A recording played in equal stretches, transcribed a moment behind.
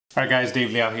Alright guys,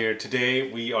 D.A.V.E here.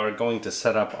 Today we are going to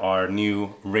set up our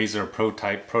new RAZER Pro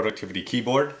Type productivity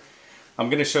keyboard. I'm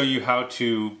going to show you how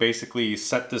to basically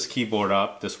set this keyboard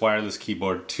up, this wireless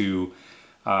keyboard, to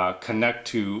connect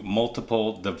to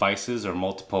multiple devices or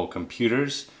multiple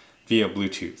computers via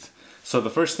Bluetooth. So the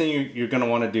first thing you're going to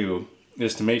want to do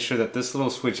is to make sure that this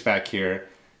little switch back here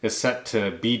is set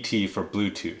to BT for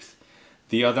Bluetooth.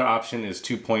 The other option is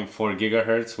 2.4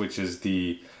 gigahertz, which is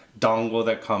the dongle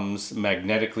that comes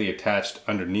magnetically attached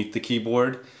underneath the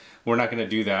keyboard. We're not going to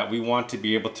do that. We want to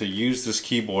be able to use this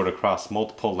keyboard across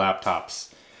multiple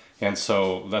laptops. And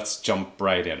so let's jump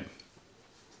right in.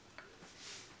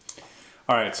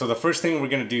 Alright, so the first thing we're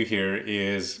going to do here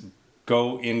is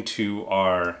go into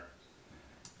our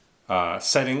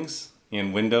settings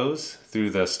in Windows through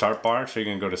the start bar. So you're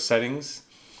going to go to settings.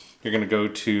 You're going to go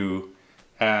to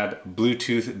add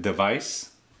Bluetooth device.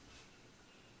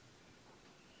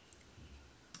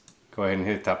 Go ahead and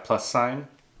hit that plus sign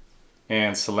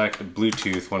and select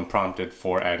Bluetooth when prompted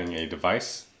for adding a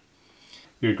device.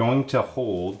 You're going to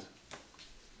hold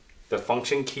the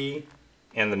function key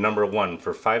and the number 1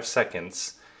 for 5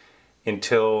 seconds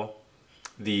until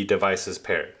the device is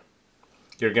paired.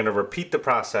 You're going to repeat the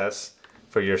process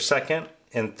for your second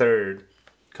and third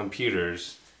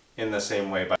computers in the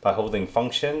same way by holding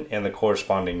function and the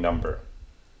corresponding number.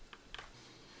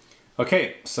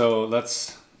 Okay, so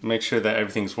let's make sure that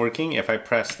everything's working. If I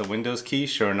press the Windows key,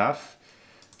 sure enough,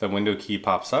 the window key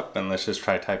pops up, and let's just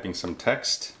try typing some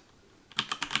text.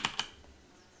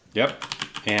 Yep,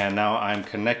 and now I'm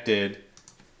connected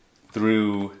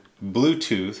through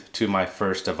Bluetooth to my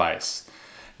first device.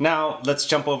 Now let's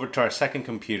jump over to our second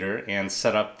computer and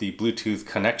set up the Bluetooth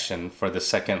connection for the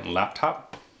second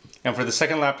laptop. And for the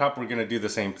second laptop, we're going to do the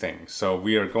same thing. So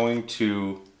we are going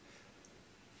to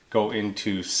go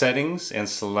into settings and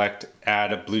select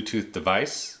add a Bluetooth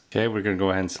device. Okay, we're going to go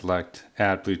ahead and select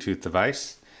add Bluetooth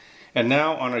device. And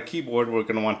now on our keyboard, we're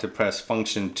going to want to press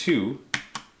function 2.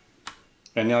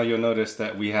 And now you'll notice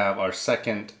that we have our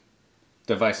second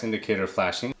device indicator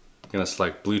flashing. I'm going to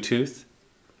select Bluetooth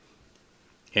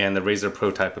and the RAZER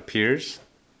Pro Type appears.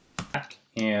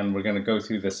 And we're going to go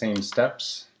through the same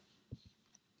steps.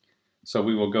 So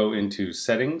we will go into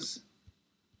settings,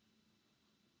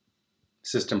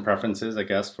 system preferences, I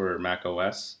guess, for Mac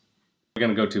OS. We're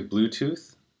going to go to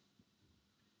Bluetooth.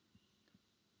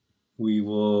 We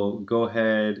will go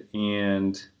ahead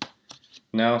and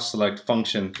now select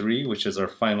function 3, which is our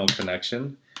final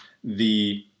connection.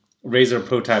 The RAZER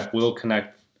Pro Type will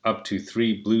connect up to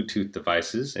 3 Bluetooth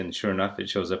devices, and sure enough, it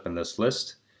shows up in this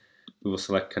list. We will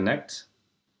select connect.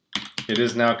 It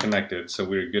is now connected, so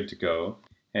we're good to go.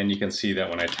 And you can see that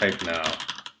when I type now,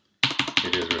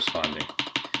 it is responding.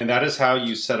 And that is how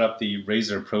you set up the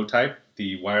RAZER Pro Type,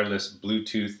 the wireless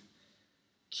Bluetooth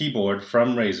keyboard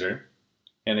from RAZER.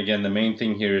 And again, the main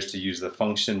thing here is to use the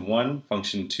function 1,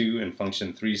 function 2, and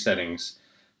function 3 settings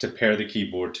to pair the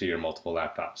keyboard to your multiple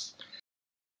laptops.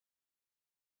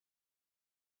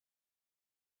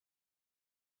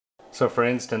 So for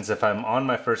instance, if I'm on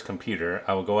my first computer,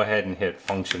 I will go ahead and hit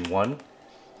function 1.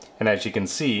 And as you can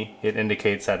see, it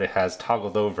indicates that it has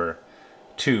toggled over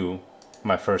to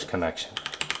my first connection.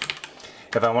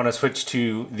 If I want to switch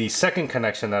to the second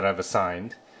connection that I've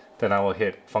assigned, then I will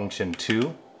hit function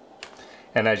 2.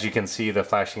 And as you can see, the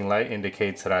flashing light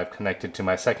indicates that I've connected to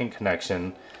my second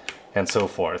connection, and so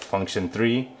forth. Function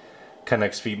 3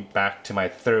 connects me back to my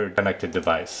third connected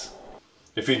device.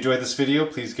 If you enjoyed this video,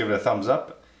 please give it a thumbs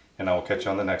up, and I will catch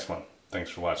you on the next one. Thanks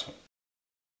for watching.